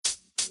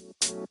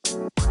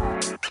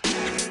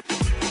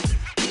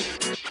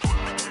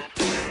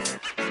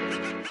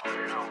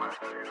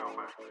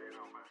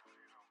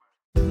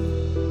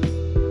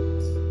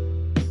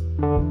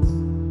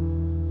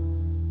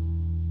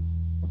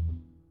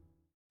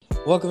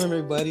Welcome,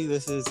 everybody.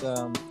 This is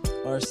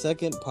our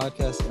second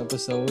podcast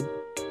episode,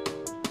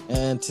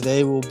 and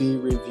today we'll be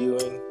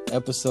reviewing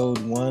episode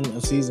 1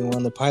 of season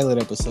 1, the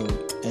pilot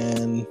episode.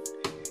 And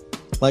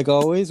like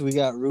always, we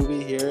got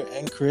Ruby here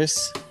and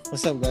Chris.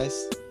 What's up,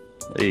 guys?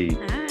 Hey.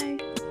 Hi.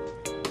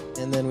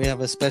 And then we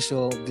have a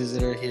special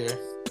visitor here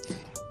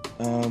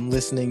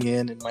listening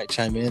in and might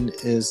chime in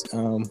is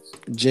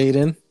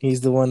Jaden. He's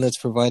the one that's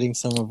providing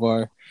some of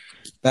our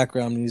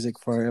background music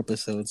for our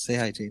episodes. Say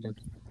hi, Jaden.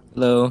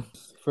 Hello.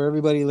 For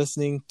everybody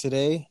listening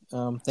today,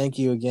 thank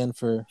you again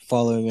for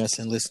following us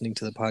and listening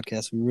to the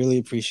podcast. We really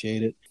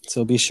appreciate it.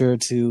 So be sure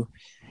to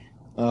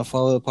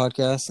follow the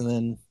podcast and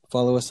then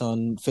follow us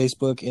on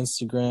Facebook,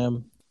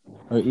 Instagram,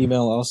 or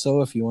email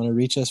also if you want to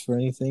reach us for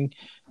anything.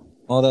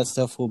 All that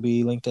stuff will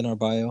be linked in our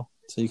bio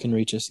so you can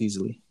reach us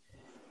easily.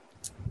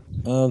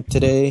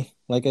 Today,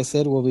 like I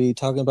said, we'll be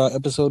talking about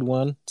episode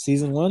 1,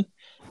 season 1,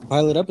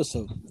 pilot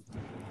episode.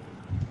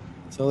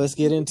 So let's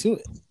get into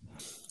it.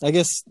 I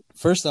guess,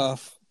 first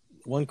off,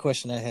 one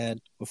question I had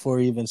before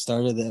we even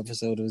started the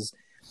episode was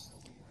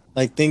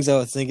like things I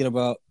was thinking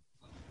about.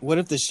 What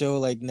if the show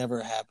like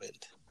never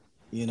happened?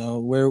 You know,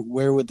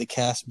 where would the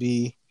cast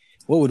be?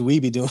 What would we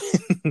be doing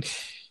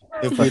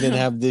if we didn't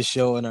have this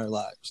show in our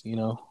lives? You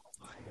know?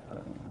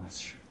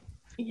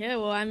 Yeah,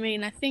 well, I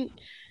mean, I think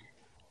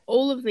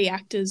all of the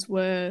actors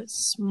were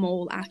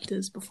small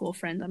actors before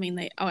Friends. I mean,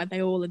 they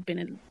all had been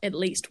in at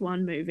least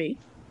one movie.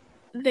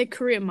 Their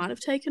career might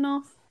have taken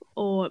off,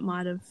 or it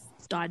might have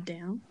died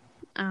down.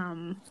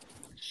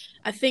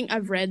 I think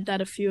I've read that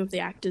a few of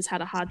the actors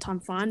had a hard time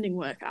finding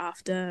work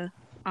after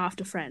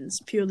Friends,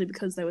 purely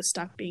because they were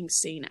stuck being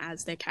seen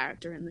as their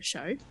character in the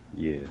show.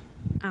 Yeah.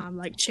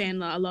 Like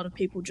Chandler, a lot of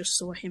people just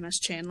saw him as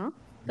Chandler.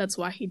 That's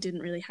why he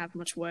didn't really have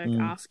much work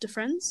after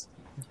Friends.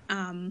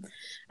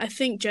 I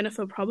think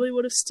Jennifer probably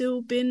would have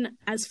still been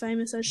as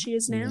famous as she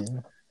is now,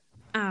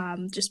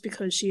 just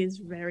because she is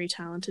very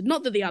talented.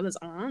 Not that the others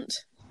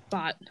aren't,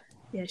 but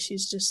yeah,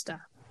 she's just...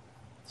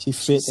 She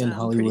fit in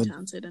Hollywood.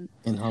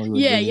 In Hollywood.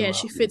 Yeah,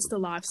 she fits the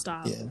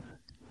lifestyle. Yeah.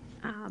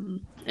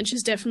 And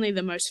she's definitely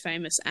the most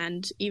famous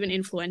and even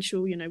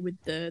influential, you know,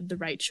 with the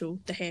Rachel,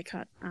 the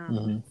haircut.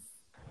 I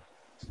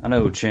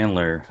know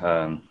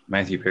Chandler,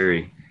 Matthew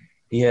Perry,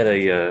 he had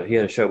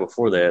a show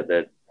before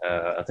that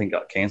I think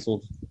got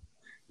canceled,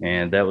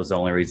 and that was the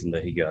only reason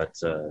that he got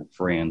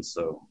Friends.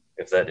 So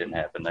if that didn't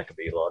happen, that could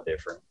be a lot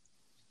different.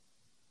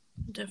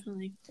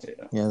 Definitely.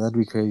 Yeah, that'd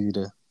be crazy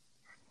to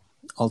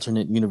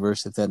alternate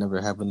universe if that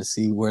never happened, to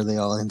see where they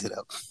all ended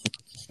up.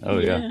 Oh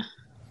yeah.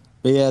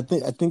 But yeah,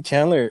 I think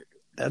Chandler,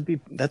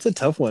 that's a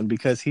tough one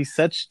because he's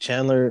such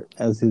Chandler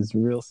as his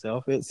real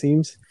self, it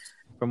seems.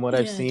 From what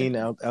I've seen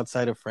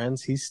outside of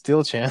Friends, he's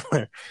still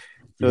Chandler.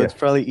 So it's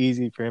probably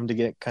easy for him to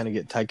get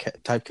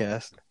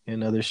typecast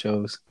in other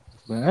shows.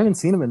 But I haven't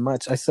seen him in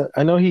much.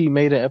 I know he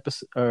made an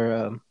episode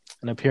or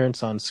an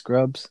appearance on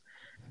Scrubs,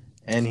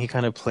 and he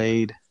kind of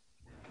played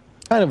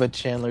kind of a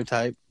Chandler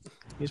type.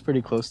 He's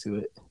pretty close to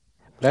it.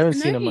 But I haven't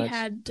seen him much.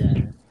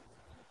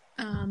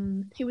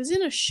 He was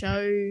in a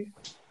show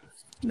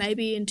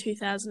maybe in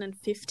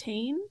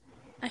 2015.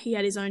 He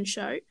had his own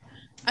show.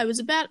 It was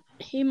about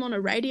him on a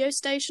radio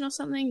station or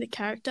something, the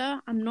character.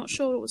 I'm not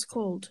sure what it was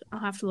called. I'll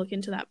have to look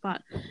into that.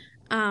 But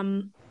I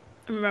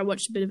remember I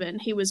watched a bit of it,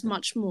 and he was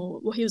much more...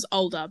 Well, he was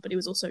older, but he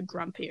was also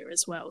grumpier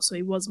as well. So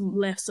he was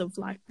less of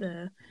like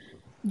the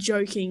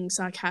joking,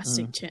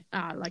 sarcastic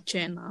like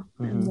Chandler,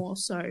 and more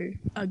so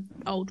a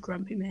old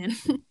grumpy man.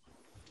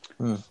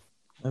 I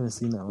haven't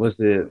seen that one. Was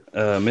it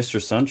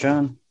Mr.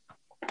 Sunshine?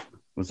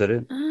 Was that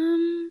it?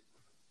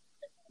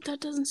 That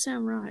doesn't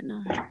sound right,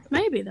 no.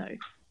 Maybe, though.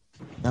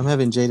 I'm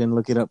having Jaden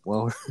look it up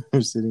while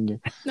we're sitting here.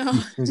 No.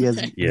 He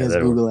has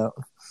Google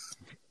out.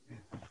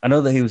 I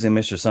know that he was in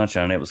Mr.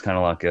 Sunshine. It was kind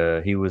of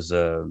like he was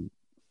a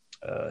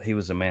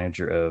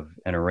manager of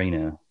an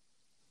arena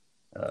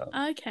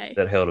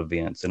that held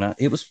events. And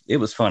it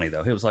was funny,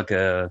 though. It was like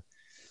a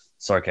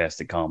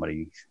sarcastic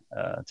comedy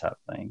type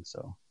thing,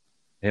 so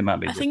it might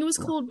be. I think it was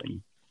called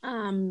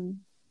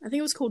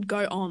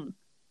Go On.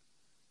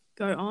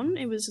 Go On.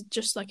 It was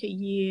just like a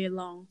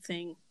year-long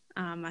thing.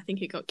 I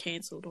think it got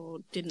cancelled or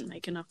didn't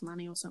make enough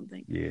money or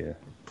something. Yeah.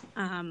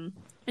 And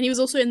he was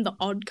also in The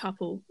Odd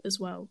Couple as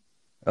well.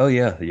 Oh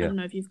yeah. I don't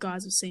know if you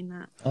guys have seen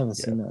that. I haven't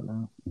seen that,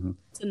 no. Mm-hmm.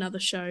 It's another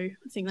show.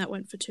 I think that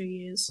went for 2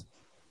 years.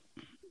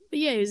 But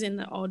yeah, he was in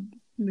The Odd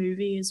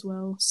movie as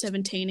well.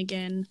 17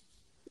 Again.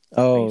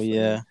 Oh, briefly.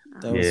 Yeah.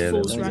 That was, Fools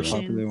that was Rush a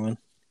popular In. one.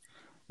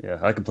 Yeah,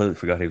 I completely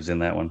forgot he was in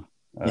that one.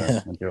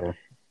 Until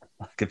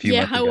like a few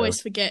months I ago.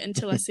 always forget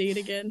until I see it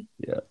again.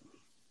 Yeah.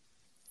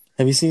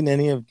 Have you seen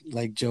any of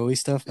like Joey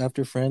stuff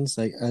after Friends,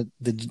 like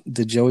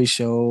the Joey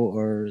Show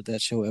or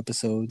that show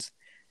episodes?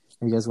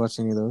 Have you guys watched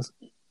any of those?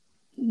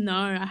 No,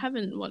 I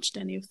haven't watched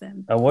any of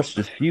them. I watched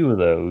a few of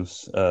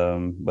those,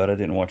 but I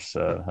didn't watch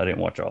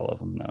all of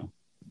them. No.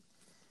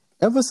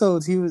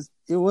 episodes,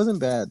 it wasn't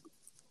bad.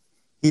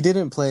 He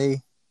didn't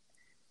play.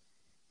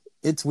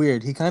 It's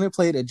weird. He kind of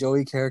played a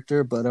Joey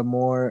character, but a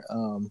more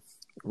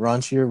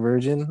raunchier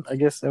version, I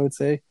guess I would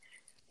say.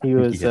 He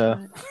was,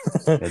 yeah,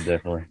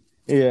 definitely.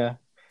 Yeah.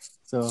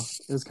 So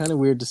it was kind of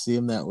weird to see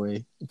him that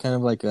way. Kind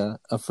of like a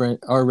friend,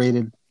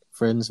 R-rated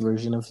Friends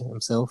version of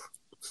himself.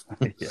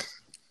 Yeah.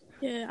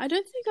 Yeah, I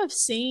don't think I've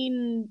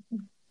seen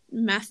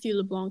Matthew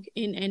LeBlanc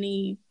in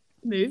any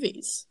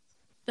movies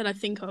that I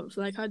think of.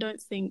 Like, I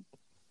don't think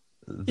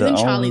he's in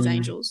Charlie's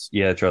Angels.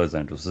 Yeah, Charlie's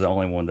Angels is the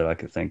only one that I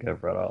could think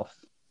of right off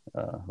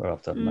the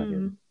top of my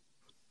head.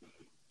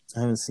 I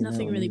haven't seen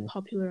nothing really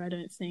popular, I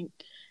don't think.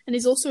 And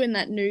he's also in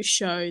that new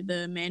show,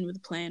 the Man with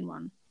a Plan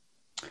one.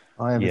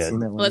 Oh, I haven't seen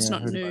that one. Well, it's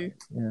not new,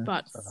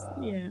 but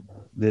yeah.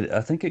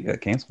 I think it got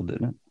canceled,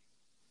 didn't it?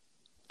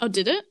 Oh,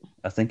 did it?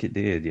 I think it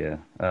did, yeah.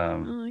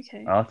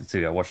 Okay. I'll have to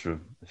see. I watched a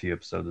few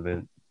episodes of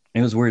it.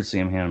 It was weird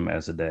seeing him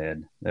as a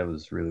dad. That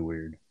was really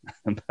weird.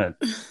 but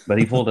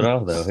he pulled it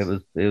off, though.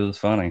 It was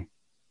funny.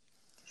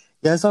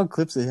 Yeah, I saw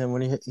clips of him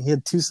when he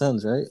had 2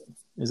 sons, right?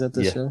 Is that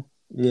the show?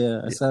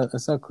 Yeah, I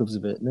saw clips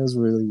of it, and it was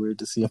really weird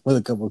to see him with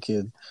a couple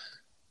kids.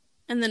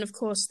 And then, of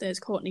course, there's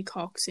Courtney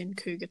Cox in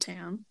Cougar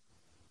Town.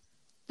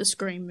 The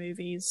Scream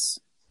movies.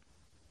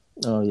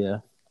 Oh, yeah.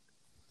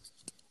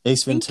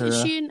 Ace Ventura.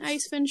 Is she in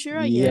Ace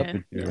Ventura?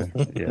 Yep.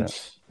 Yeah.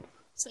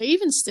 So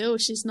even still,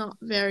 she's not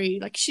very...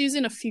 Like, she's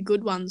in a few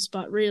good ones,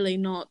 but really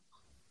not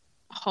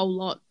a whole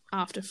lot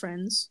after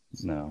Friends.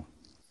 No.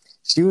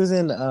 She was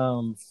in...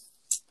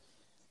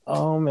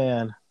 Oh,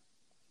 man.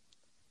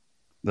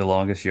 The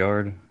Longest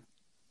Yard.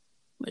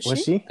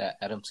 Was she?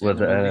 Adam Sandler.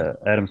 With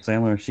Adam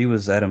Sandler. She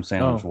was Adam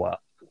Sandler's wife.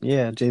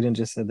 Yeah, Jaden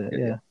just said that.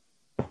 Yeah.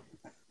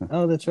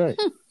 Oh, that's right.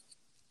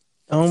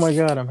 Oh my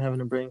God, I'm having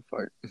a brain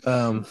fart.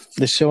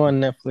 The show on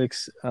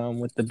Netflix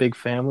with the big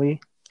family.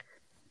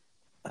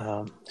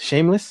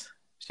 Shameless.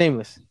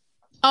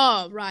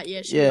 Oh, right,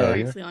 yeah. She was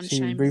briefly on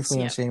Shameless.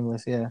 Briefly on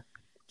Shameless, yeah.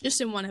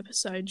 Just in one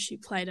episode, she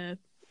played a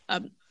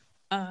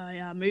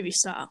movie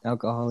star.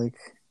 Alcoholic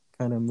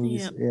kind of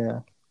movies, yeah.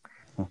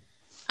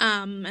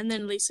 And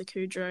then Lisa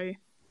Kudrow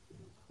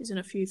is in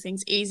a few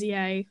things. Easy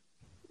A.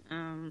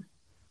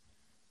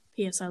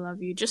 P.S. I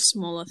Love You. Just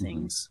smaller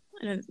things.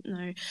 I don't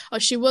know. Oh,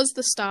 she was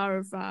the star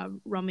of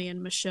Romy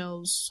and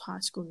Michelle's high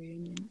school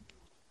reunion.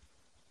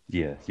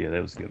 Yeah,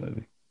 that was a good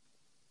movie.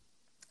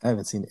 I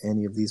haven't seen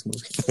any of these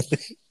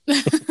movies.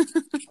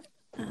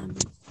 I'm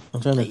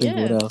trying to think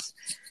what else.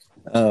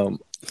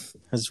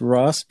 Has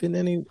Ross been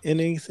in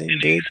anything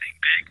big?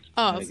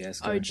 Oh,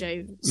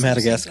 O.J.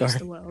 Madagascar. Vs.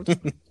 the World.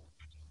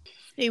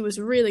 He was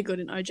really good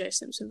in O.J.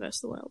 Simpson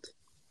vs. the World.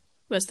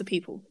 Versus the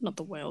people, not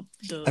the world.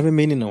 Duh. I've been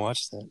meaning to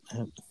watch that.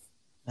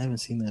 I haven't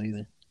seen that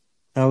either.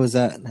 How was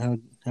that?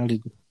 How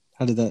did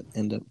that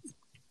end up?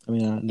 I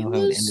mean, I don't know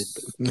how it ended.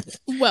 But...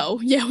 Well,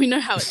 yeah, we know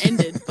how it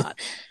ended, but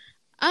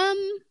I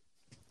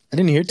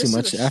didn't hear too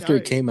much after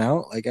it came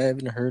out. Like, I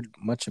haven't heard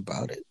much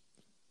about it.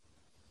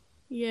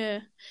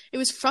 Yeah, it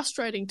was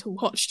frustrating to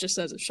watch just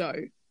as a show.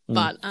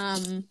 But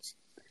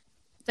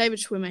David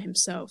Schwimmer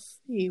himself,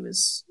 he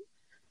was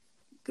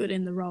good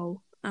in the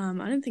role. I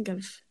don't think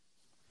I've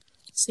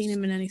seen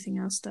him in anything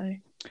else though.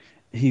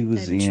 He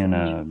was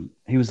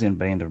in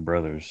Band of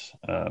Brothers.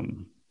 As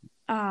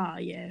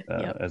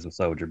a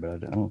soldier,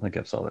 but I don't think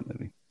I saw that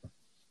movie.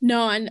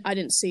 No, I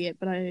didn't see it,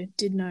 but I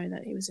did know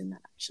that he was in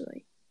that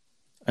actually.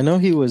 I know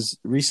he was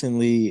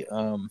recently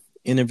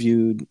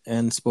interviewed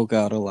and spoke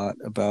out a lot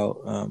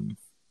about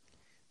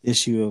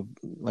issue of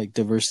like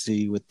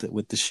diversity with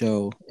the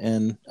show,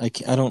 and I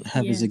don't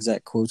have his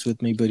exact quotes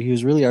with me, but he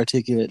was really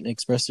articulate and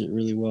expressed it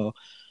really well.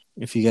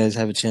 If you guys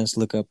have a chance to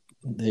look up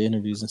the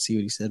interviews and see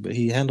what he said, but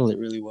he handled it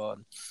really well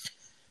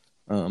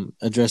and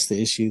addressed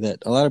the issue that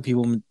a lot of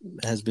people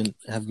have been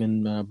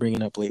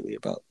bringing up lately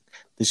about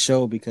the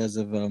show because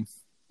of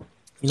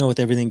with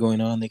everything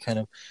going on. They kind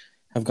of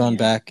have gone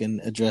back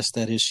and addressed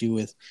that issue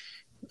with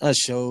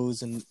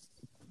shows and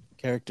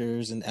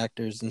characters and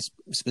actors and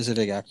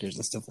specific actors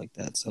and stuff like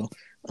that. So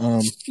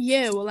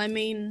well, I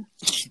mean,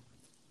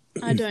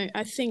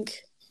 I think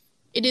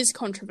it is a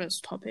controversial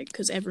topic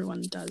because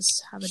everyone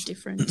does have a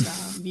different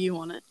view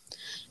on it.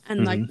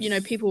 And like,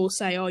 people will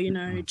say,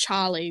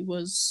 Charlie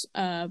was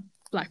a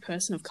black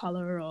person of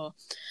color or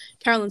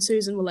Carol and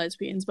Susan were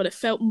lesbians, but it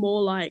felt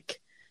more like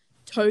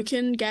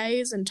token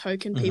gays and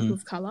token people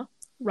of color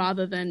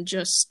rather than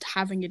just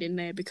having it in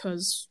there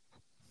because,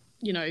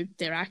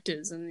 they're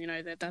actors and,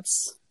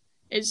 that's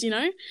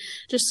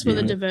just for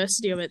the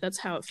diversity of it. That's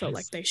how it felt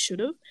like they should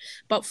have.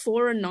 But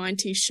for a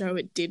 90s show,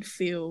 it did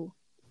feel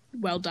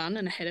well done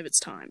and ahead of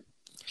its time.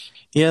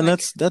 Yeah, and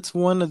that's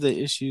one of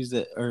the issues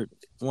that are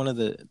one of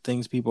the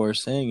things people are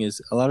saying is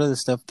a lot of the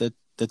stuff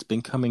that's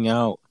been coming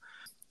out,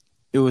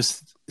 it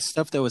was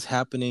stuff that was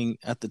happening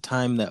at the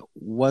time that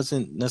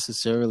wasn't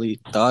necessarily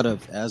thought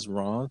of as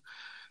wrong,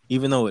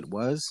 even though it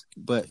was,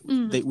 but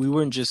we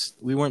weren't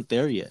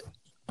there yet.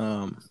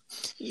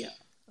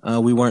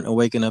 We weren't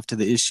awake enough to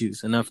the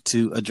issues, enough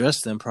to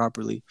address them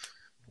properly,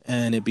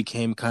 and it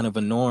became kind of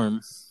a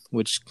norm,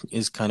 which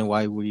is kind of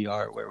why we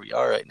are where we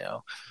are right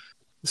now.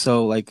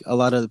 So like a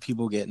lot of the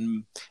people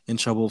getting in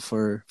trouble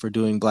for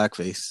doing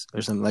blackface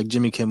or something. Like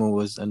Jimmy Kimmel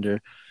was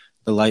under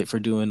the light for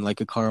doing like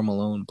a Karl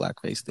Malone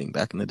blackface thing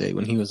back in the day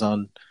when he was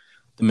on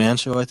the Man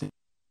Show, I think.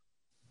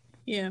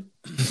 Yeah.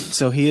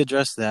 So he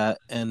addressed that,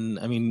 and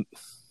I mean,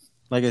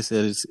 like I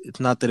said, it's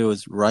not that it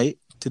was right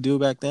to do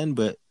back then,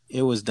 but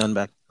it was done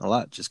back a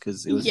lot just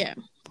because it was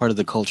part of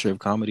the culture of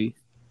comedy.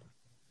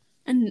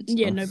 And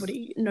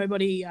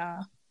nobody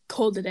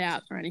called it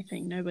out or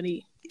anything.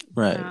 Nobody,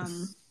 right?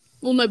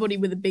 Nobody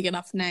with a big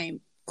enough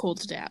name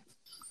called it out.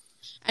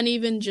 And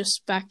even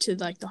just back to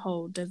like the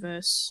whole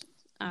diverse,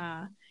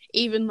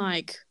 even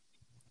like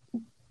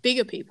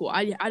bigger people.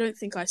 I don't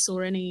think I saw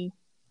any,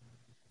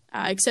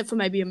 except for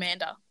maybe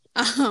Amanda.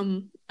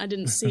 I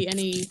didn't see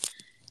any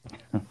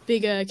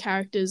bigger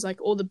characters.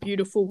 Like all the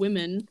beautiful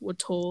women were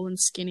tall and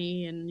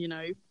skinny and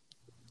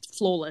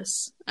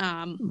flawless.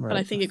 But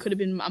I think it could have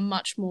been a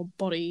much more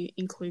body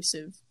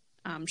inclusive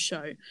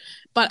show.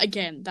 But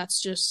again,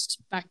 that's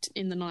just back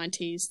in the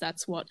 90s.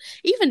 That's what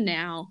even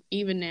now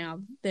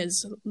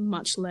there's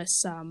much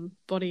less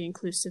body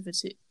inclusive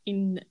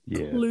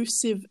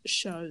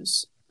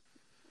shows.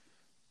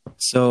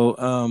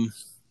 So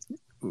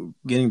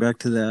getting back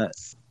to that,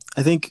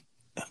 I think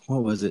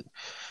what was it?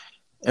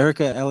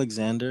 Erica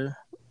Alexander,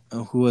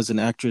 who was an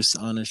actress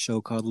on a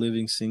show called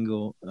Living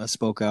Single,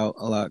 spoke out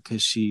a lot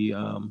because she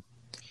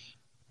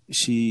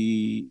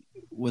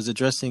was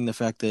addressing the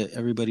fact that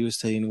everybody was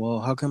saying, well,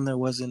 how come there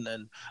wasn't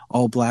an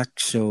all-black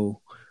show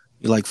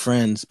like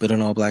Friends, but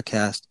an all-black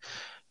cast?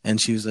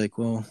 And she was like,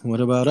 well, what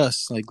about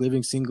us? Like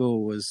Living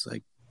Single was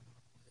like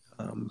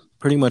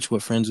pretty much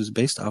what Friends was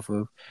based off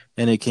of.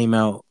 And it came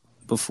out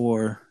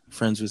before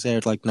Friends was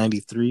aired, like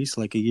 93,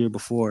 so like a year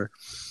before.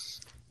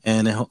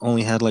 And it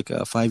only had like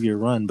a 5-year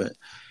run, but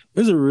it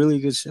was a really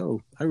good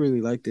show. I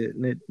really liked it.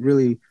 And it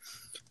really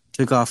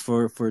took off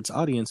for its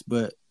audience,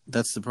 but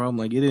that's the problem.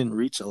 Like it didn't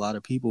reach a lot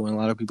of people, and a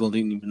lot of people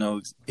didn't even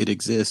know it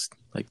exists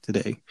like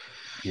today.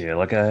 Yeah,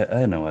 like I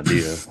had no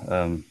idea.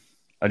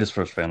 I just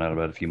first found out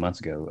about it a few months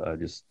ago.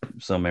 Just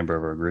some member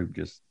of our group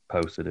just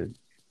posted it,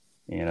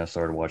 and I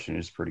started watching it.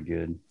 It's pretty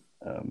good.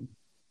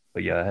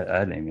 But yeah, I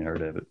hadn't even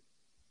heard of it.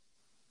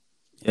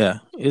 Yeah,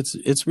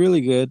 it's really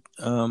good.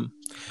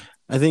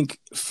 I think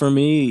for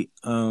me,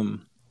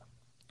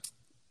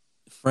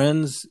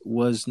 Friends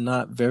was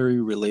not very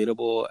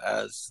relatable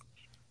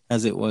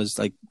as it was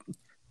like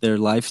their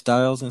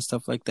lifestyles and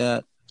stuff like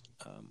that.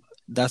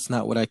 That's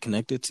not what I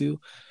connected to.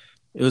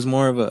 It was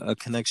more of a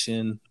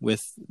connection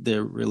with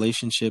their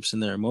relationships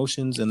and their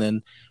emotions. And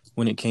then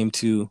when it came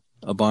to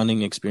a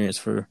bonding experience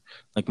for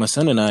like my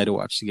son and I to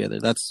watch together,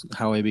 that's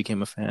how I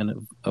became a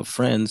fan of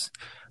Friends.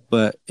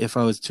 But if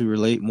I was to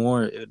relate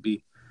more, it would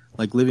be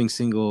like Living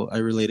Single. I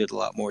related a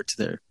lot more to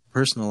their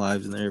personal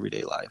lives and their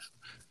everyday life.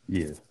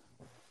 Yeah.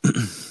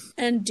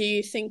 And do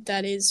you think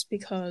that is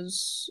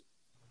because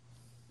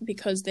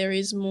there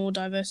is more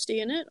diversity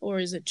in it, or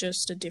is it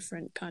just a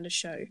different kind of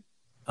show?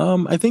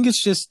 I think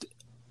it's just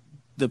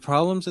the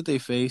problems that they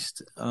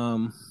faced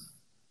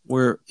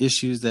were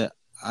issues that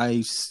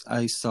I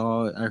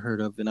saw, I heard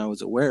of, and I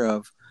was aware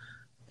of,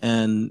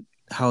 and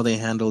how they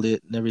handled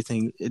it and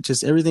everything. It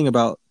just everything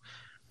about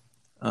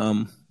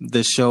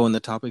the show and the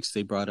topics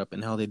they brought up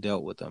and how they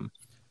dealt with them.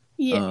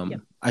 Yeah.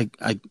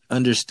 I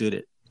understood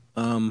it.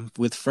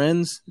 With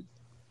Friends,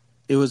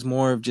 it was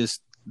more of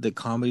just the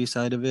comedy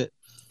side of it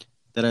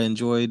that I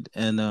enjoyed,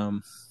 and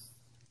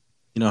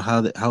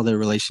how their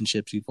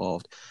relationships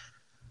evolved,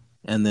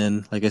 and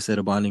then, like I said,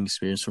 a bonding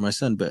experience for my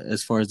son. But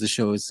as far as the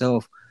show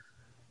itself,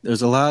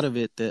 there's a lot of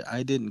it that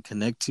I didn't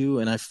connect to,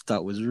 and I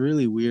thought was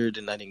really weird,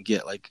 and I didn't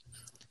get, like,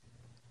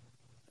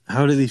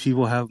 how do these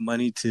people have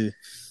money to,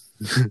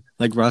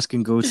 like Ross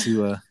can go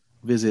to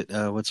visit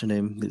what's her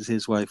name,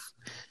 his wife,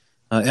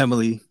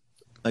 Emily,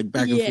 like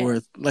back and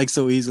forth, like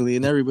so easily,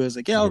 and everybody's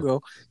like, I'll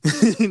go,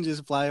 and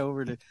just fly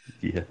over to,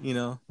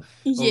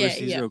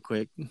 overseas real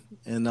quick,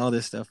 and all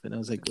this stuff. And I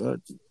was like,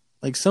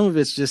 like some of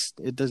it's just,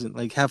 it doesn't,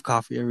 like, have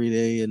coffee every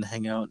day and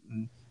hang out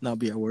and not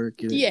be at work,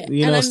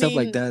 stuff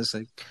like that. It's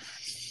like,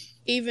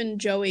 even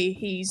Joey,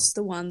 he's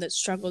the one that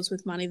struggles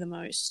with money the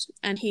most,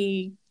 and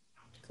he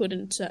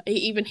couldn't,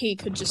 even he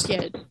could just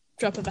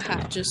drop of a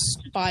hat,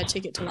 just buy a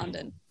ticket to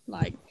London.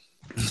 Like,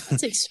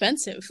 that's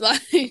expensive.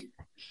 Like,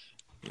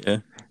 yeah.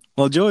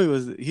 Well, Joey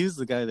was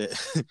the guy that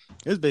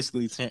it was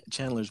basically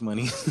Chandler's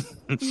money.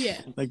 Yeah.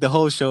 Like the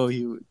whole show,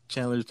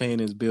 Chandler's paying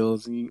his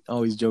bills. And he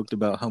always joked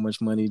about how much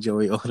money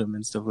Joey owed him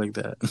and stuff like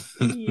that.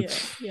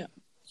 Yeah.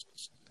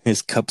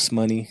 His cups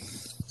money.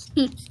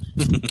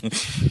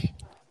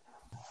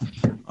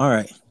 All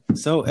right.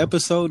 So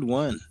episode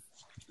 1.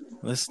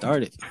 Let's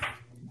start it.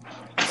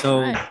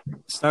 So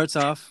starts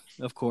off,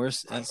 of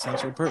course, at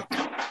Central Perk.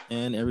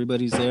 And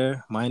everybody's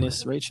there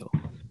minus Rachel.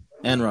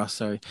 And Ross,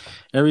 sorry.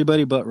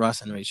 Everybody but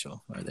Ross and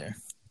Rachel are there.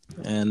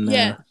 And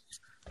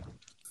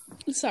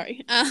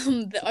sorry.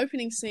 The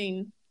opening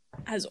scene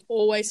has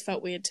always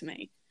felt weird to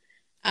me.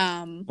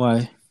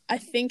 Why? I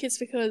think it's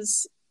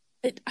because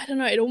I don't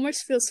know, it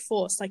almost feels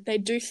forced. Like they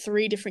do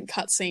 3 different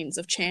cut scenes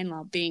of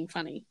Chandler being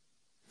funny.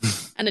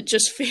 and it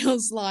just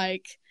feels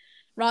like,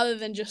 rather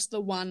than just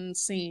the one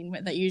scene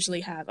that they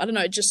usually have, I don't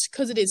know, just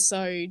because it is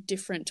so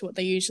different to what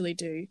they usually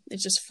do, it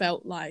just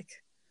felt like,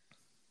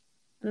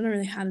 I don't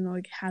really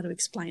know how to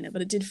explain it,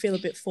 but it did feel a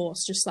bit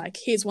forced. Just like,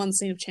 here's one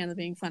scene of Chandler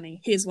being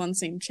funny, here's one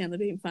scene of Chandler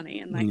being funny,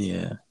 and like,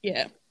 yeah,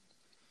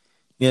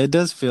 it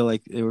does feel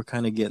like they were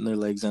kind of getting their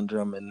legs under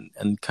them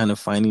and kind of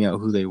finding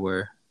out who they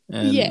were.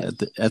 And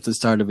at the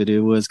start of it, it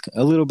was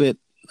a little bit,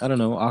 I don't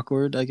know,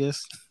 awkward, I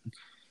guess.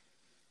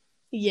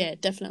 Yeah,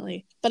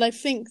 definitely. But I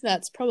think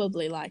that's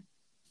probably like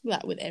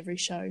that with every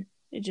show,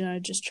 you know,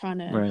 just trying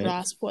to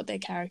grasp what their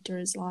character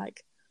is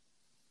like.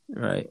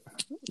 Right.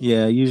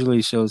 Yeah,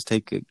 usually shows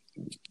take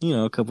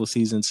a couple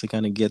seasons to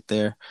kind of get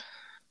their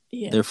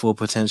full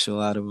potential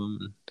out of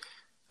them.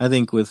 I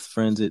think with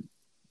Friends,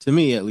 to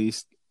me at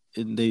least,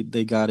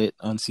 they got it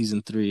on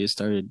season 3. It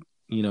started,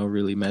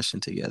 really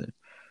meshing together.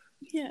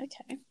 Yeah,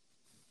 okay.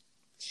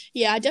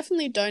 Yeah, I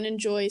definitely don't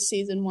enjoy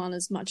season 1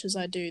 as much as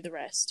I do the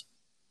rest.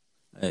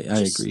 I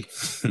agree.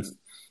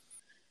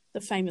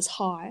 The famous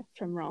high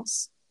from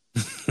Ross.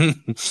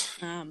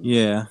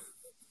 Yeah.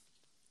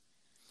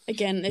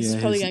 Again, it's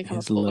probably going to come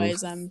up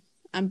always.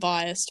 I'm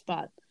biased,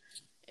 but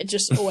it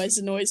just always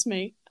annoys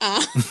me.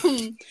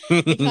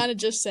 It kind of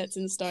just sets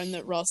in stone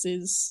that Ross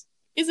is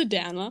a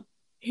downer.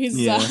 He's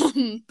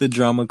the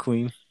drama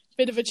queen.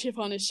 Bit of a chip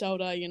on his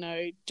shoulder,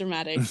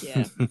 dramatic.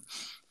 Yeah.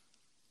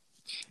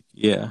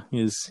 Yeah,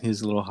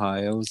 his little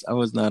high. I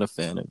was not a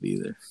fan of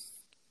either.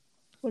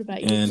 What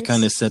about you? And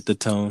kind of set the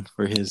tone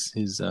for his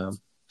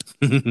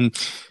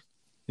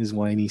his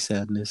whiny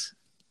sadness.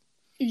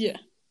 Yeah.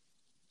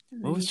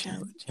 What was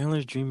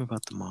Chandler's dream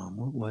about the mom?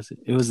 What was it?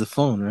 It was the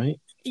phone, right?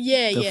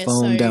 Yeah, the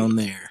phone down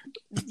there.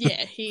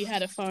 Yeah, he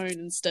had a phone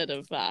instead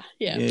of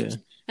yeah.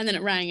 And then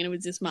it rang and it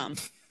was his mum.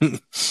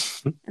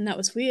 And that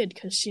was weird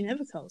because she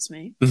never calls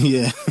me.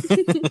 Yeah.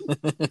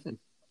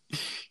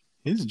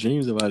 His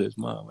dreams about his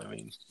mom. I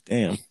mean,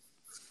 damn.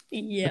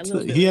 Yeah,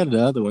 he had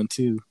the other one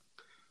too.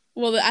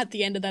 Well, at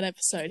the end of that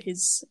episode,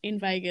 he's in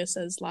Vegas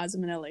as Liza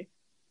Minnelli.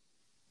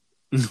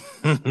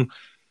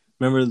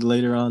 Remember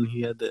later on,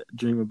 he had the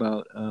dream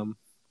about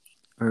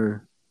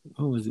her.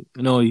 What was it?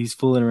 No, he's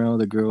fooling around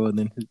with a girl, and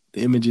then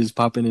the images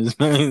pop in his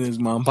mind, and his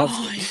mom pops.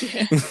 Oh,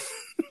 yeah.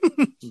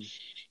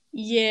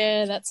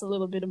 Yeah, that's a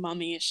little bit of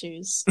mummy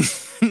issues.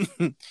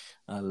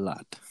 A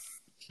lot.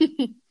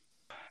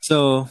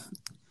 So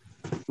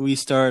we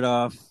start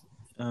off,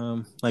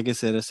 like I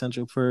said, a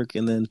Central Perk,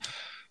 and then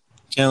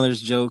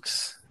Chandler's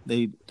jokes.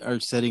 They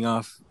are setting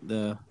off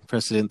the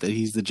precedent that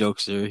he's the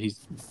jokester. He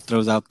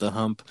throws out the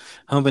hump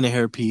and a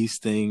hairpiece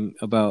thing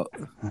about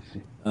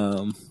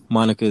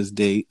Monica's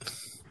date.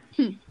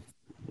 Yeah.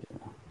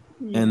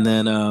 And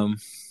then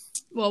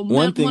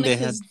one thing Monica's they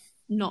had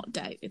not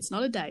date. It's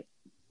not a date.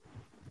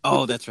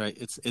 Oh, that's right.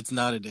 It's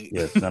not a date.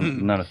 Yes,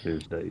 not a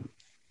serious date.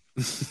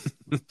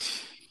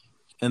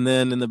 And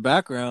then in the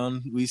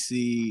background, we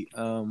see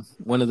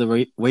one of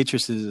the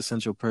waitresses at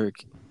Central Perk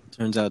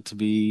turns out to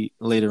be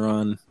later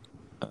on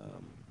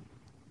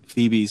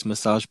Phoebe's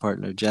massage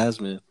partner,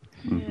 Jasmine.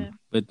 Yeah.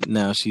 But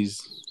now she's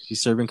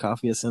serving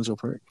coffee at Central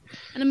Perk.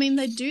 And I mean,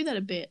 they do that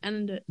a bit,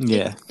 and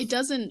it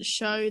doesn't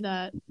show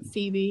that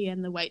Phoebe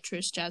and the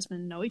waitress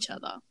Jasmine know each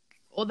other,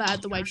 or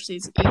that the waitress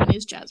even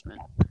is Jasmine.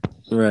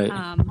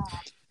 Right.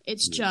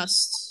 It's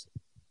just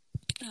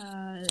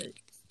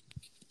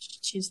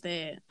she's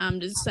there.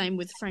 The same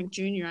with Frank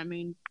Jr. I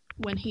mean,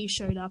 when he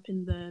showed up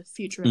in the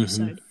future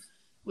episode,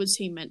 was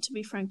he meant to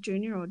be Frank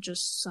Jr. or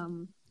just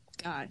some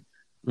guy?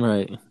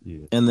 Right.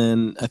 Yeah. And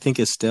then I think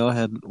Estelle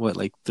had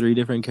 3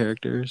 different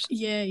characters.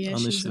 Yeah,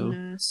 on the she's show. A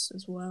nurse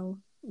as well.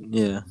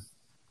 Yeah.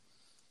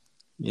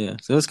 Yeah.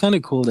 So it's kind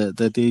of cool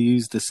that they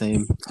used the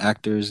same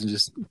actors and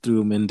just threw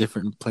them in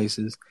different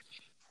places.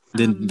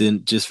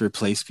 Didn't just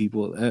replace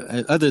people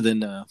other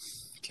than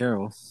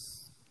Carol.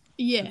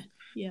 Yeah.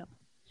 Yeah.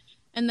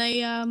 And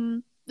they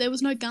there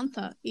was no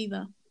Gunther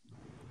either.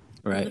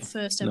 Right. In the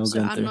first episode.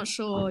 No, I'm not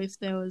sure if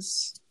there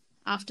was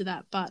after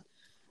that, but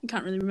I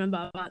can't really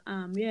remember. But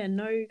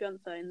no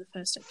Gunther in the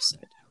first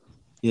episode.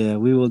 Yeah,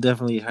 we will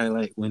definitely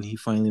highlight when he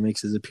finally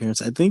makes his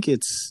appearance. I think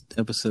it's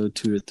episode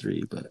 2 or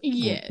 3, but we'll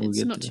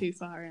it's not too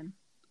far in.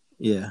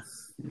 Yeah.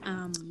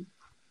 And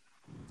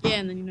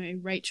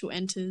then Rachel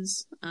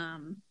enters.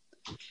 And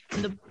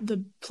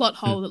the plot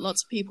hole that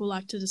lots of people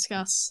like to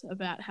discuss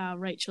about how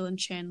Rachel and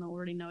Chandler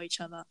already know each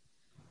other,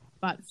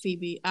 but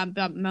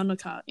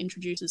Monica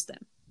introduces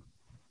them.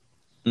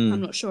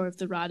 I'm not sure if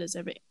the writers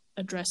ever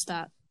addressed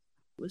that.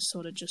 It was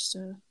sort of just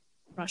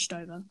brushed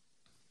over.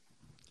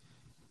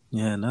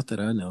 Yeah, not that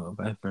I know of.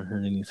 I haven't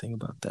heard anything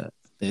about that.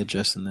 They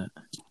addressing that.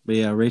 But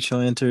yeah,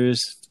 Rachel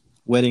enters,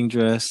 wedding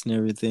dress and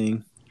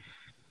everything.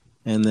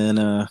 And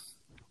then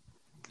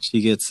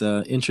she gets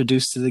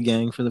introduced to the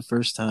gang for the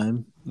first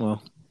time.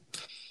 Well,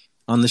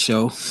 on the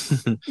show.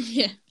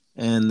 Yeah.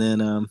 And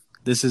then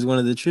this is one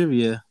of the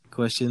trivia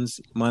questions.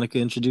 Monica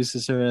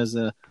introduces her as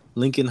a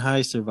Lincoln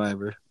High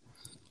survivor,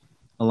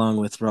 along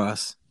with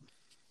Ross.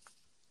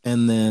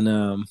 And then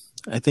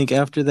I think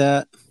after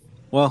that,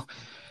 I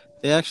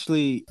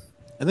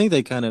think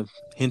they kind of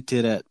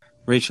hinted at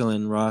Rachel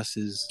and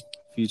Ross's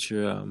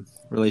future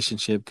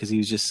relationship because he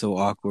was just so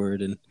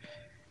awkward. And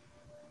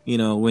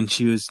when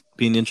she was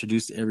being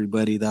introduced to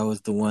everybody, that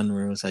was the one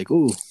where it was like,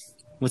 "Ooh,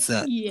 what's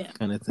that?"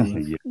 kind of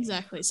thing. Yeah.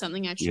 Exactly,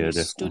 something actually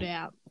stood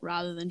out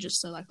rather than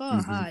just like,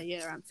 "Oh, hi,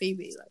 yeah, I'm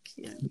Phoebe."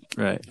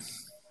 Right.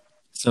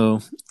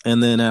 So,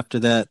 and then after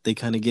that, they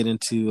kind of get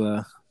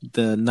into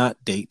the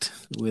not date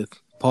with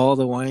Paul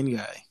the wine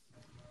guy.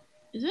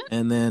 Is it?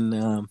 And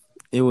then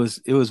it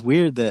was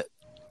weird that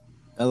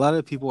a lot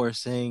of people are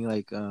saying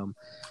like,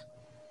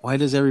 why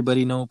does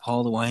everybody know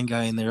Paul the wine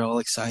guy? And they're all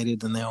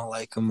excited and they all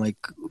like him. Like,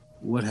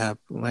 what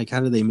happened? Like,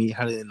 how did they meet?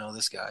 How did they know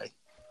this guy?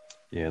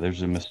 Yeah,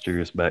 there's a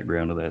mysterious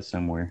background to that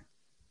somewhere.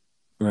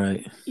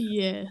 Right.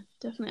 Yeah,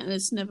 definitely. And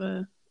it's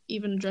never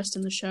even addressed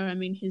in the show. I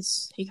mean,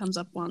 he comes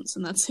up once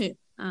and that's it.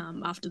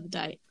 After the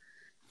date.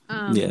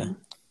 Yeah.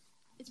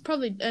 It's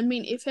probably. I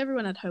mean, if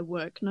everyone at her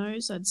work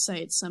knows, I'd say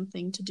it's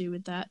something to do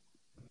with that.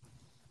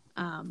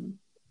 I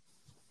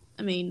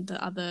mean,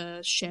 the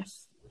other chef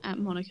at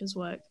Monica's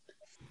work.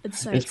 I'd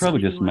say it's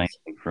probably just mainly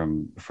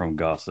from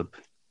gossip.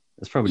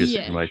 It's probably just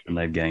information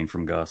they've gained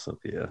from gossip.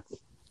 Yeah.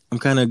 I'm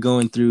kind of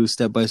going through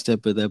step by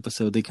step of the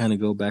episode. They kind of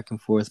go back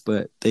and forth,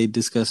 but they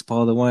discuss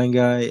Paul the wine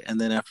guy,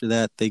 and then after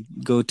that, they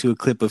go to a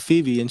clip of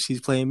Phoebe, and she's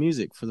playing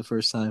music for the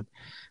first time.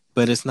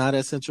 But it's not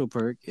at Central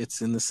Perk;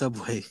 it's in the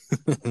subway.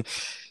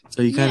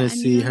 So you kind of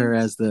see her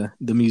as the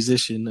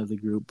musician of the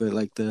group, but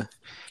like the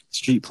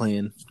street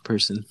playing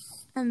person.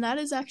 And that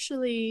is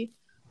actually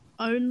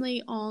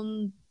only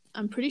on.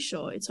 I'm pretty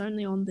sure it's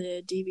only on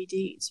the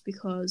DVDs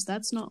because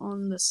that's not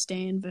on the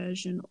Stan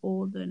version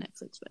or the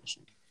Netflix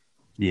version.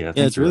 Yeah,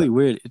 it's really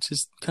weird. It's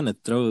just kind of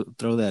throw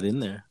that in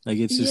there, like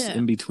it's just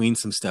in between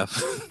some stuff.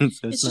 So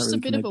it's just really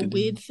a bit of a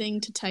weird thing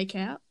to take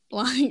out.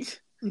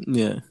 Like,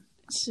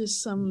 it's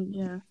just some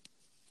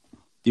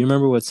Do you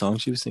remember what song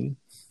she was singing?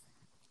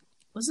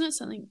 Wasn't it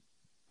something?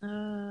 I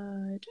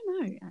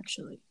don't know.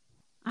 Actually,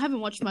 I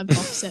haven't watched my box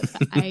set for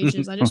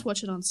ages. I just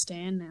watch it on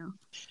Stan now.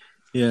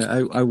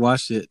 Yeah, I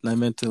watched it and I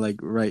meant to like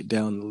write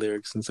down the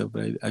lyrics and stuff,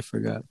 but I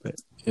forgot. But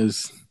it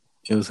was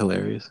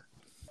hilarious.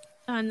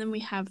 And then we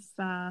have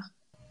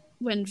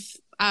when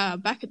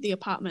back at the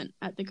apartment,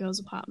 at the girls'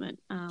 apartment,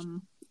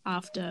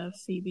 after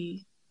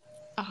Phoebe.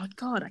 Oh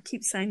God, I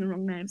keep saying the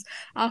wrong names.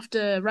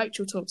 After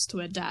Rachel talks to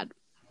her dad,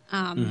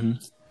 and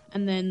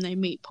then they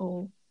meet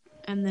Paul,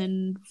 and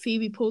then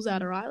Phoebe pulls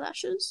out her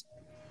eyelashes.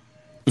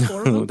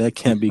 Oh, that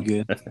can't be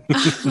good.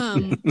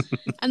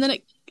 And then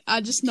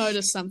I just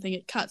noticed something.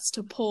 It cuts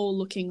to Paul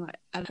looking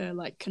at her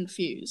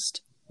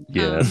confused.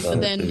 Yeah.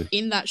 But then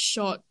in that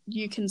shot,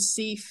 you can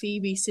see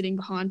Phoebe sitting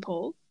behind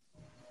Paul.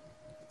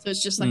 So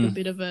it's just like a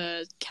bit of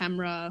a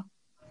camera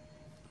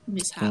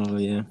mishap. Oh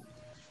yeah.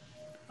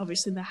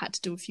 Obviously, they had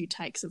to do a few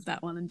takes of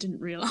that one and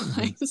didn't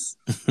realize.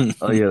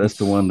 Oh yeah, that's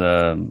the one.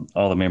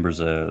 All the members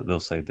they'll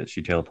say that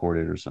she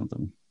teleported or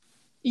something.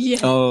 Yeah.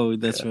 Oh,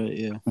 that's right.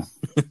 Yeah.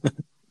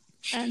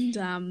 And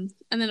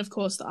then of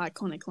course the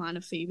iconic line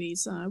of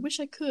Phoebe's "I wish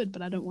I could,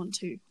 but I don't want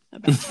to,"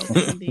 about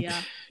helping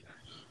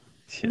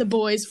the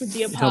boys with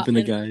the apartment, helping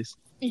the guys.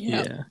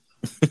 Yeah.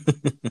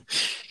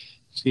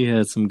 She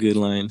had some good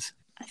lines.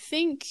 I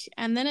think,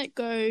 and then it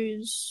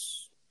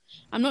goes.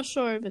 I'm not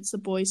sure if it's the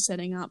boys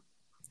setting up,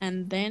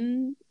 and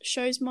then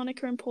shows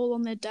Monica and Paul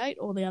on their date,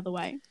 or the other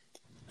way.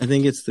 I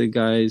think it's the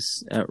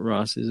guys at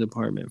Ross's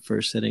apartment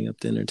first setting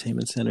up the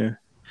entertainment center.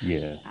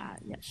 Yeah.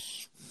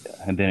 Yes.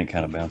 And then it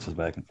kind of bounces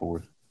back and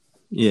forth.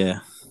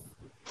 Yeah.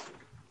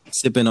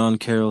 Sipping on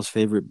Carol's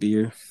favorite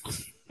beer.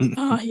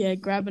 Oh, yeah,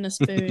 grabbing a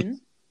spoon.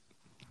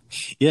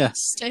 Yeah.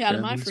 Stay out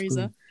of my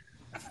freezer.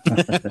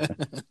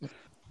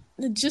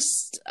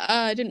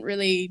 I didn't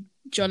really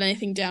jot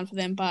anything down for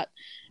them, but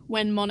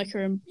when Monica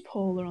and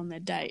Paul are on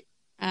their date,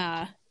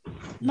 my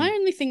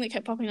only thing that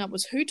kept popping up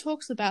was who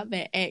talks about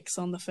their ex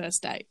on the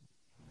first date.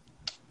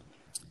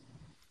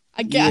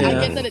 I get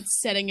that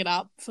it's setting it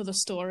up for the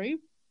story,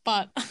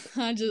 but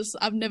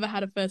I've never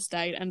had a first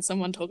date and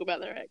someone talk about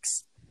their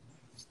ex.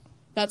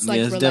 That's like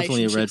it's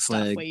definitely a red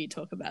stuff flag where you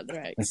talk about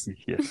their ex.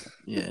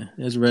 Yeah,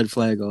 there's a red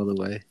flag all the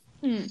way.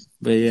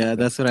 But yeah,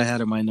 that's what I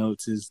had in my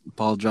notes is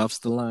Paul drops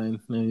the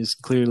line. And it's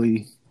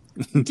clearly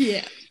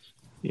yeah.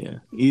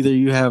 Either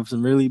you have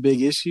some really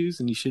big issues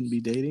and you shouldn't be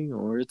dating,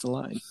 or it's a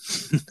line.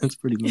 That's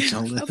pretty much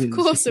all that is. Of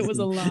course it was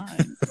a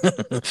line.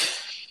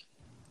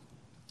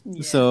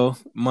 So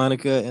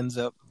Monica ends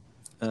up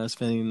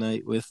spending the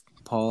night with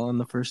Paul on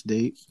the first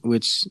date,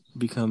 which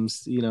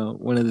becomes,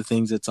 one of the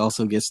things that's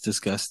also gets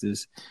discussed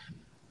is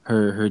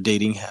her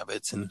dating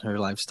habits and her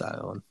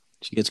lifestyle, and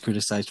she gets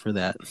criticized for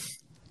that.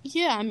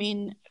 Yeah, I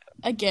mean,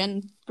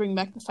 again, bring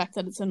back the fact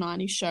that it's a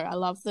 90s show. I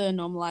love the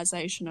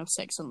normalization of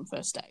sex on the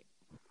first date.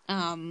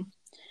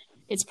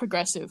 It's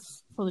progressive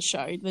for the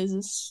show.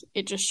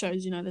 It just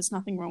shows, there's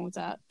nothing wrong with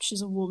that.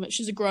 She's a woman.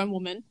 She's a grown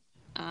woman.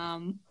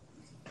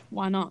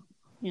 Why not?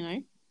 Yeah,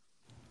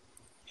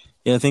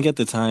 I think at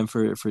the time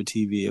for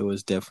TV, it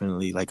was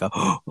definitely like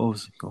oh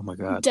my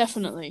God.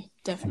 Definitely.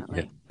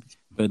 Yeah.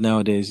 But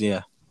nowadays,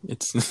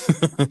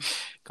 it's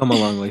come a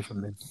long way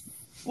from then.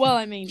 Well,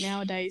 I mean,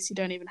 nowadays you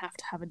don't even have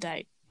to have a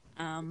date.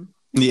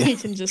 You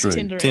can just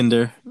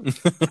Tinder.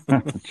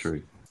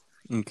 True.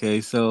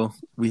 Okay, so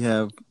we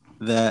have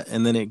that,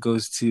 and then it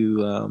goes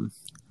to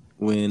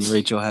when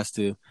Rachel has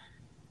to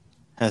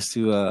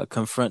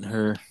confront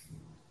her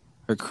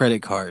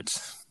credit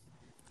cards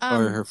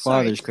or her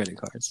father's credit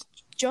cards.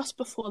 Just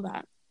before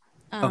that,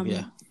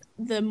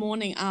 the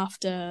morning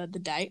after the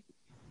date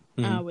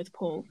with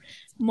Paul,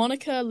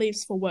 Monica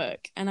leaves for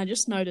work, and I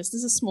just noticed,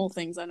 this is small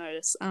things I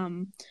notice.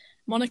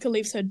 Monica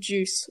leaves her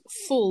juice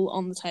full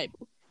on the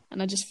table,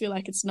 and I just feel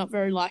like it's not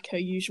very like her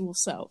usual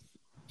self.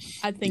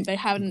 I think they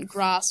haven't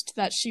grasped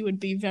that she would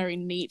be very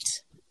neat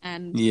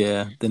and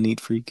the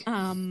neat freak.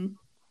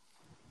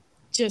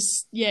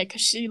 Because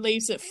she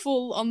leaves it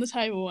full on the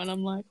table, and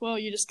I'm like, well,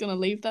 you're just gonna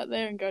leave that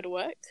there and go to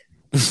work.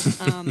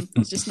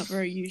 It's just not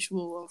very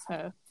usual of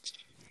her.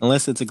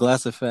 Unless it's a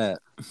glass of fat.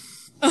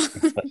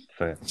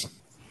 Fair.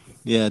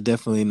 Yeah,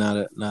 definitely not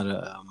a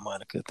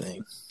Monica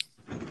thing.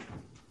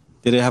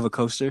 Did it have a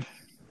coaster?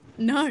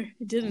 No,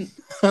 it didn't.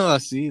 Oh,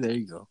 see, there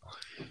you go.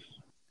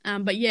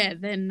 But yeah,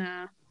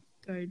 then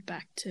go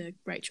back to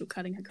Rachel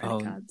cutting her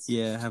credit cards.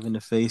 Yeah, having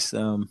to face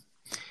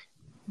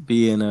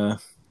being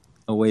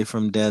away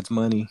from Dad's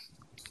money,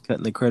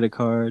 cutting the credit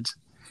cards.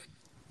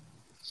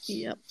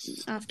 Yep,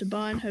 after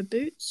buying her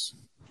boots.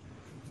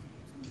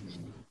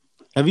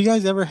 Have you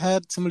guys ever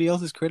had somebody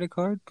else's credit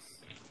card?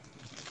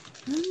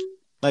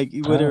 Like,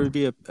 whether it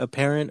be a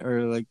parent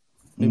or like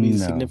maybe a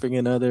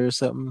significant other or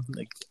something?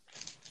 Like,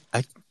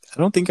 I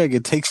don't think I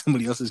could take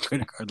somebody else's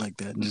credit card like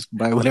that and just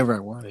buy whatever I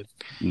wanted.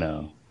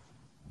 No,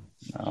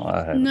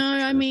 I haven't. No,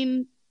 I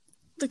mean,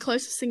 the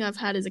closest thing I've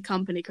had is a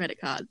company credit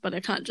card, but I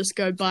can't just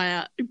go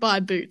buy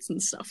boots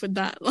and stuff with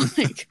that.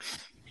 Like,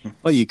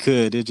 well, you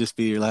could. It'd just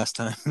be your last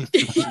time.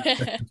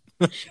 Yeah,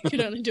 you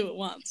could only do it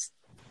once.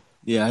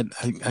 Yeah,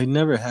 I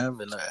never have,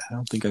 and I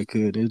don't think I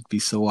could. It'd be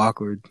so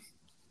awkward.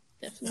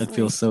 Definitely. I'd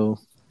feel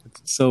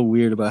so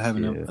weird about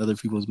having other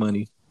people's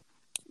money.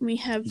 We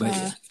have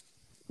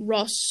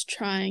Ross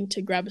trying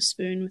to grab a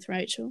spoon with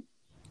Rachel.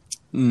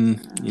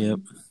 Yep.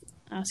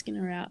 Asking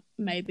her out,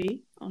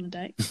 maybe, on a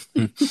date.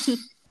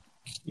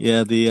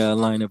 Yeah, the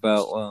line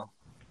about, well,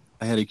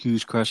 I had a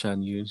huge crush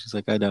on you. And she's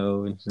like, I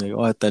know. And she's like,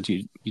 oh, I thought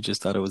you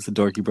just thought it was the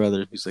dorky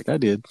brother. He's like, I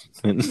did.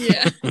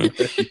 Yeah.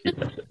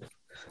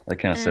 That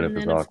kind of set up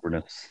his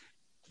awkwardness.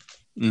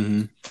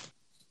 Mm-hmm.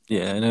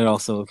 Yeah, and it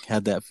also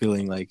had that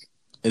feeling like,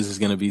 is this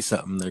going to be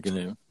something they're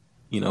going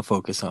to,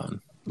 focus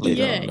on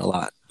later on a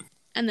lot?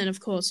 And then,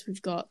 of course,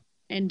 we've got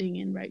ending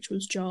in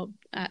Rachel's job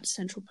at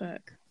Central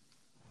Perk.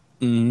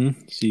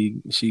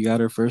 Mm-hmm. She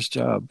got her first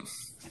job.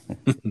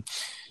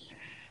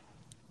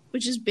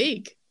 Which is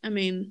big. I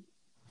mean,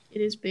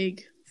 it is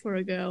big for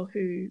a girl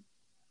who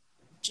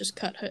just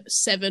cut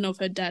 7 of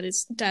her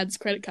dad's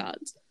credit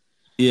cards.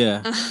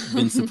 Yeah,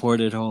 been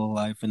supported her whole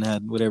life and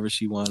had whatever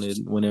she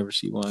wanted, whenever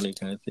she wanted,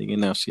 kind of thing.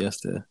 And now she has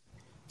to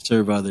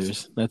serve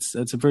others.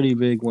 That's a pretty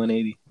big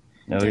 180.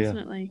 Oh,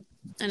 definitely.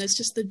 Yeah. And it's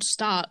just the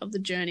start of the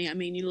journey. I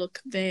mean, you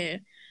look there,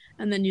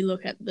 and then you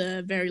look at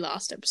the very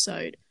last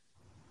episode.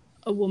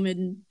 A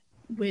woman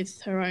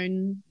with her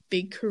own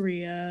big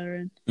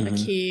career and a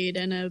kid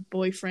and a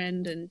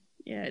boyfriend, and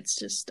it's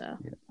just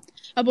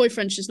a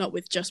boyfriend she's not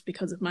with just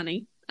because of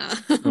money.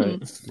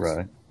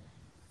 Right.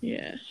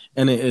 Yeah.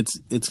 And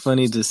it's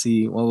funny to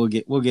see. Well,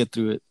 we'll get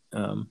through it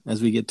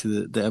as we get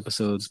to the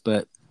episodes.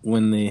 But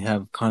when they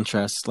have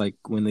contrasts, like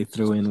when they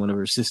throw in one of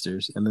her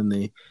sisters, and then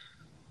they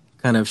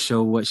kind of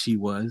show what she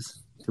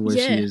was to where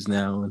she is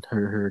now, and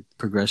her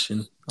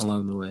progression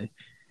along the way.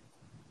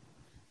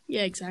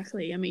 Yeah,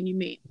 exactly. I mean, you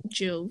meet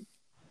Jill,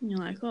 and you're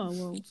like, oh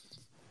well,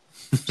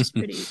 she's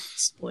pretty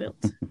spoiled.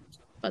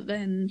 But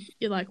then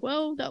you're like,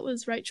 well, that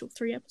was Rachel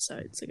 3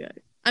 episodes ago.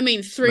 I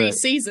mean, 3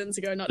 seasons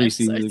ago, not 3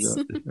 episodes. Seasons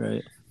ago.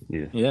 Right.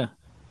 Yeah.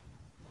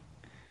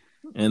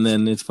 And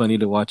then it's funny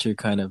to watch her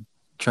kind of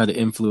try to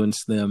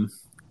influence them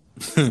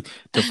to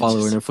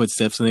follow in her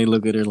footsteps, and they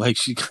look at her like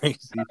she's crazy.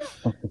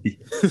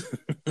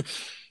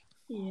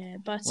 Yeah,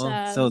 but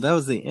so that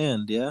was the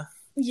end, yeah?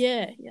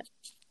 Yeah.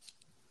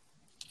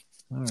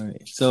 All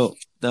right. So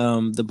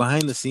the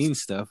behind the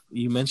scenes stuff,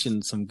 you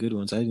mentioned some good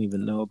ones. I didn't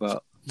even know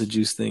about the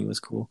juice thing. It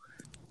was cool.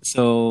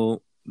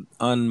 So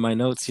on my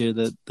notes here,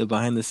 the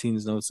behind the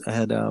scenes notes, I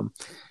had the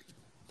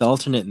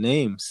alternate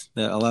names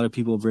that a lot of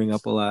people bring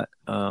up a lot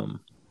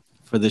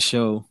for the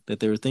show that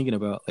they were thinking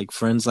about, like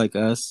Friends Like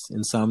Us,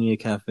 Insomnia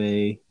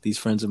Cafe, These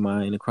Friends of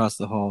Mine, Across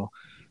the Hall,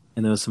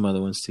 and there was some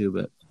other ones too.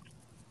 But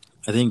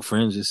I think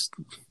Friends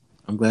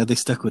I'm glad they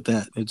stuck with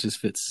that. It just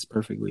fits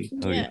perfectly.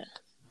 Yeah.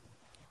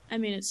 I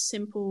mean, it's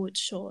simple,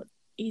 it's short,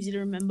 easy to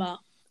remember.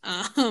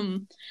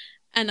 And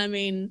I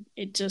mean,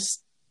 it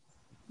just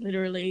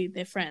literally,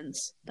 they're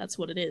friends. That's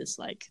what it is.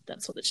 Like,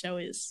 that's what the show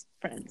is.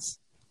 Friends.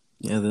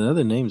 Yeah, the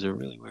other names are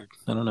really weird.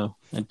 I don't know.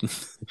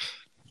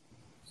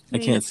 I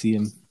can't see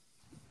them.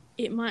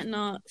 It might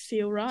not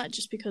feel right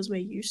just because we're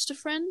used to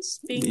Friends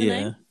being the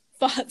name.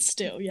 But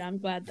still, I'm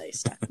glad they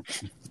stuck.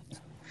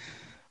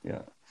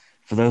 Yeah.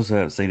 For those who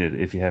haven't seen it,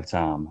 if you have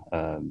time,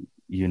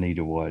 you need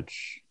to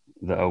watch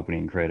the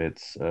opening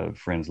credits of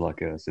Friends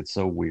Like Us. It's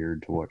so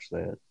weird to watch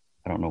that.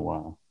 I don't know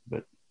why,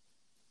 but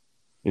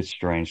it's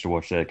strange to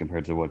watch that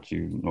compared to what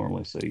you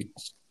normally see.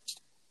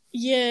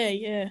 Yeah,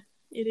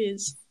 it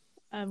is.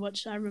 I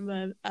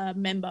remember a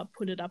member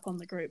put it up on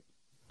the group,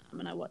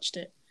 and I watched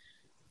it.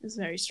 It was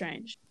very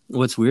strange.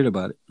 What's weird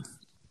about it?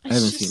 I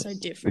haven't seen it.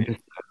 It's so different. The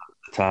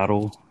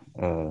title,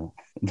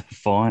 the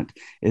font,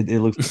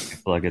 it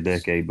looks like a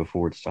decade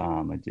before its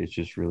time. It's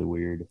just really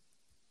weird.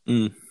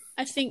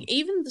 I think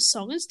even the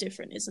song is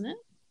different, isn't it?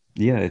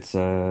 Yeah, it's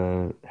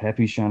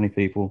Happy Shiny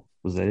People.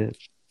 Was that it?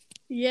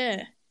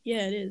 Yeah,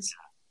 it is.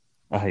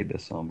 I hate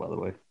this song, by the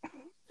way.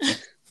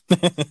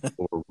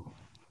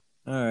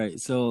 All right,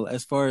 so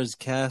as far as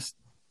cast,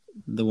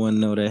 the one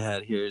note I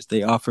had here is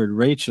they offered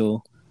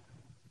Rachel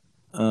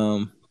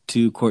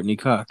to Courtney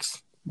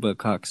Cox, but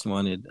Cox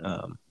wanted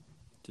to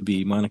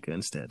be Monica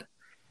instead.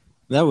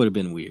 That would have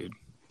been weird.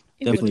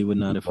 Definitely would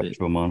not have fit.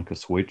 Rachel and Monica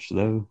switch,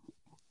 though.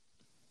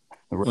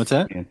 What's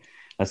that?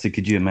 I said,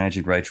 could you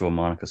imagine Rachel and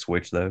Monica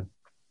switch, though?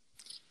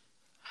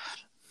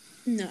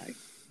 No.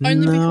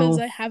 Only because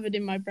I have it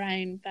in my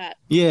brain that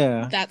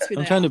that's who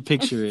I'm trying to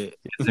picture it.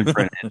 It's in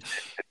front of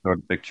the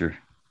picture.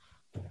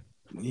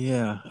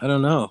 Yeah, I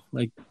don't know.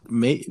 Like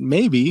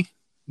maybe,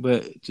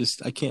 but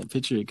just I can't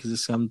picture it because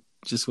it's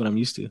just what I'm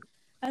used to.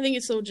 I think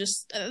it's all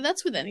just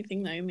that's with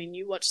anything though. I mean,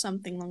 you watch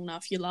something long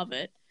enough, you love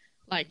it.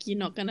 Like you're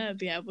not gonna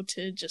be able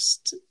to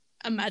just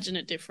imagine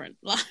it different.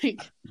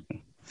 Like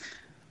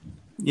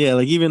yeah,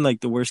 like even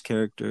like the worst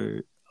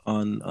character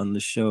on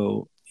the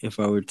show. If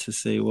I were to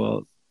say,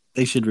 well,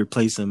 they should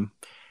replace him.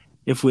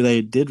 If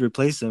they did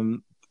replace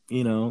him,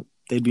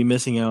 they'd be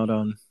missing out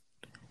on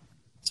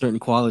certain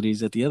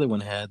qualities that the other one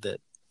had that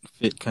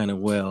fit kind of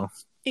well.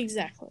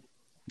 Exactly.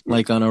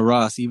 Like on a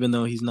Ross, even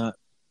though he's not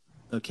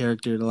a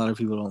character that a lot of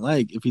people don't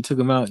like, if you took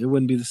him out, it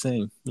wouldn't be the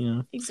same,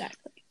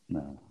 Exactly.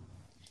 No.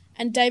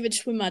 And David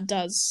Schwimmer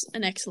does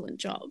an excellent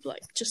job,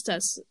 like just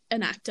as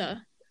an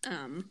actor,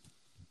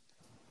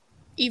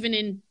 even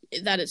in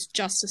that it's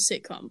just a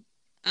sitcom.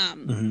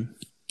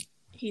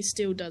 He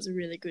still does a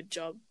really good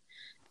job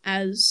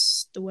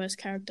as the worst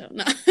character.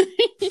 No.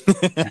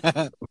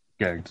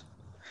 Gagged.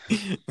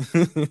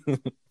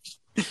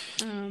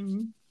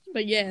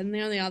 But yeah, and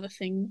the only other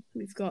thing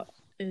we've got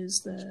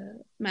is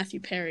the Matthew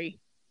Perry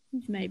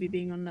maybe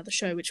being on another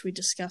show, which we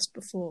discussed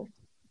before.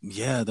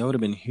 Yeah, that would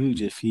have been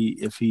huge if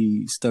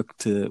he stuck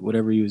to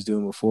whatever he was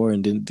doing before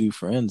and didn't do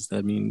Friends.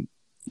 I mean,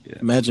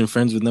 imagine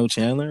Friends with no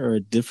Chandler or a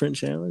different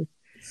Chandler.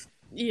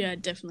 Yeah,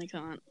 definitely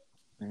can't.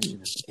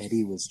 Imagine if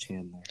Eddie was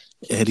Chandler.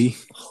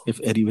 If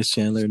Eddie was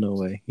Chandler, no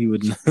way. He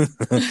wouldn't.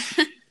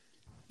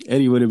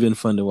 Eddie would have been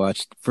fun to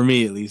watch, for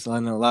me at least. I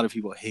know a lot of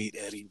people hate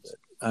Eddie, but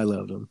I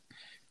loved him.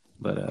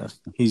 But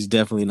he's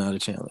definitely not a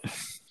Chandler.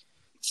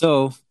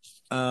 So,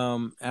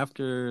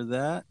 after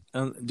that,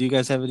 do you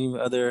guys have any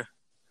other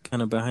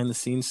kind of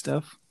behind-the-scenes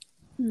stuff?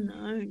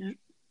 No.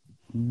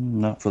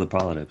 Not for the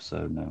pilot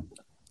episode, no.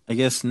 I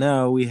guess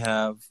now we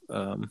have,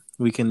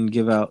 we can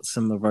give out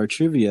some of our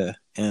trivia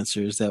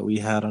answers that we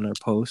had on our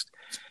post.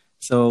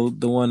 So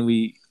the one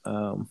we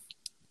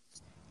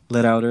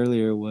let out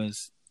earlier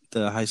was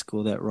the high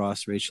school that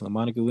Ross, Rachel, and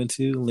Monica went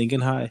to,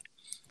 Lincoln High.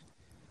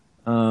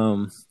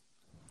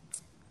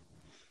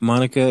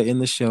 Monica in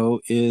the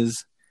show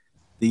is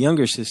the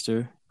younger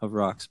sister of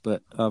Ross,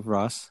 but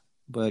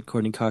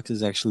Courtney Cox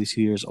is actually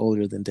 2 years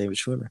older than David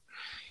Schwimmer.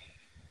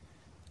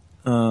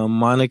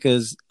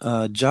 Monica's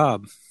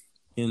job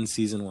in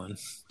season 1.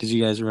 Did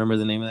you guys remember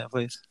the name of that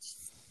place?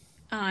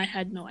 I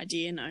had no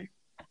idea, no.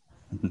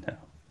 No.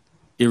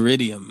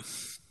 Iridium.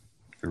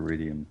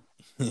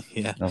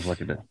 Yeah. Sounds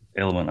like an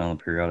element on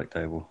the periodic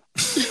table.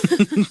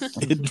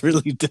 It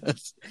really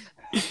does.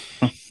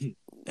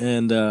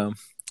 And the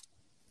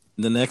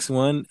next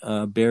one,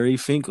 Barry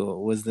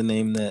Finkel, was the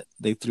name that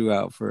they threw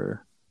out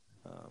for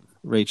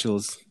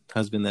Rachel's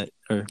husband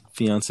or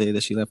fiance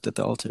that she left at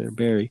the altar,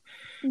 Barry.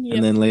 Yep.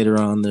 And then later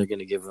on, they're going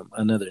to give him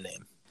another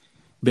name,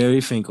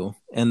 Barry Finkel.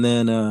 And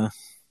then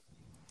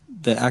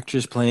the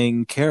actress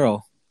playing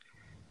Carol,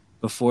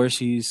 before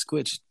she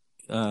switched,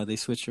 they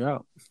switched her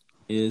out,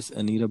 is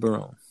Anita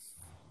Barone.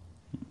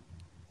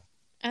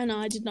 And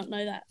I did not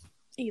know that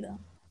either.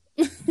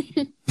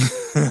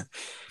 I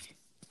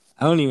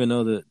don't even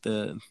know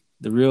the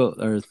real,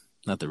 or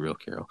not the real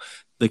Carol,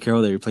 the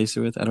Carol they replaced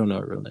her with. I don't know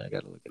her real name. I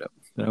got to look it up.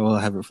 But I will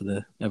have her for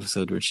the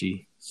episode where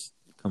she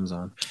comes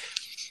on.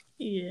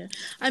 Yeah.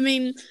 I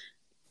mean,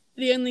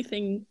 the only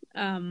thing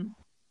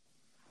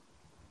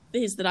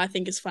is that I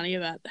think is funny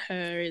about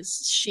her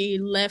is she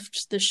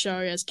left the show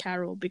as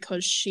Carol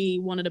because she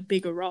wanted a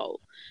bigger role.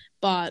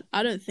 But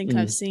I don't think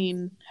I've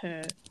seen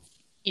her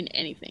in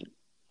anything.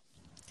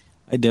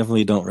 I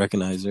definitely don't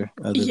recognize her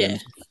other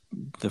than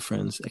the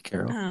Friends at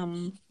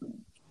Carol.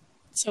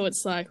 So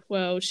it's like,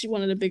 well, she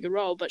wanted a bigger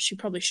role, but she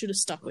probably should have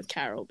stuck with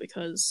Carol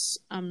because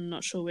I'm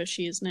not sure where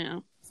she is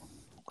now.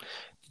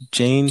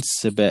 Jane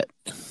Sibbett.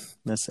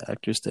 That's the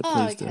actress that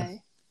plays that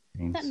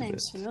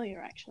name's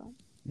familiar, actually.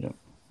 Yep.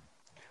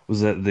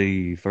 Was that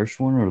the first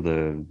one or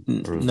the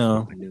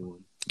no,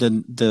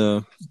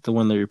 the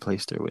one they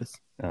replaced her with?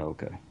 Oh,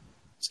 okay.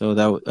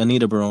 So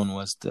Anita Barone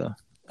was the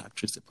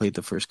actress that played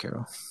the first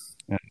Carol.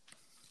 Yeah.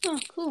 Oh,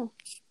 cool.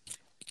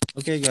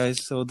 Okay,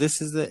 guys. So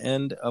this is the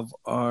end of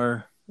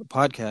our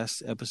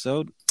podcast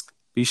episode.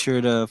 Be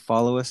sure to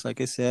follow us, like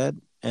I said,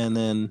 and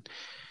then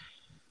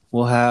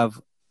we'll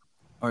have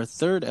our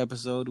third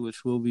episode,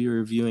 which we'll be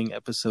reviewing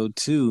episode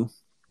 2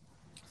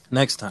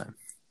 next time,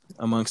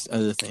 amongst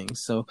other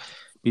things. So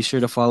be sure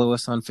to follow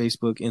us on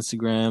Facebook,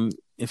 Instagram.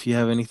 If you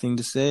have anything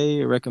to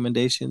say,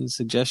 recommendations,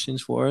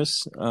 suggestions for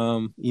us,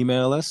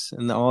 email us,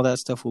 and all that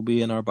stuff will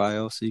be in our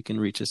bio, so you can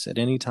reach us at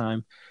any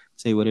time.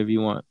 Say whatever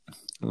you want.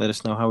 Let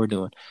us know how we're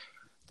doing.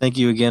 Thank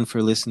you again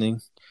for listening.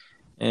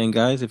 And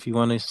guys, if you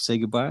want to say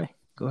goodbye,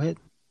 go ahead.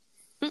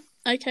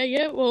 Okay,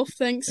 yeah. Well,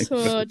 thanks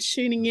for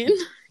tuning in,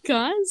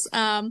 guys.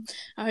 I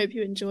hope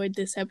you enjoyed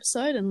this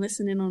episode and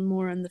listen in on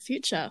more in the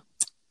future.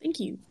 Thank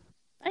you.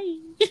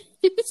 Bye.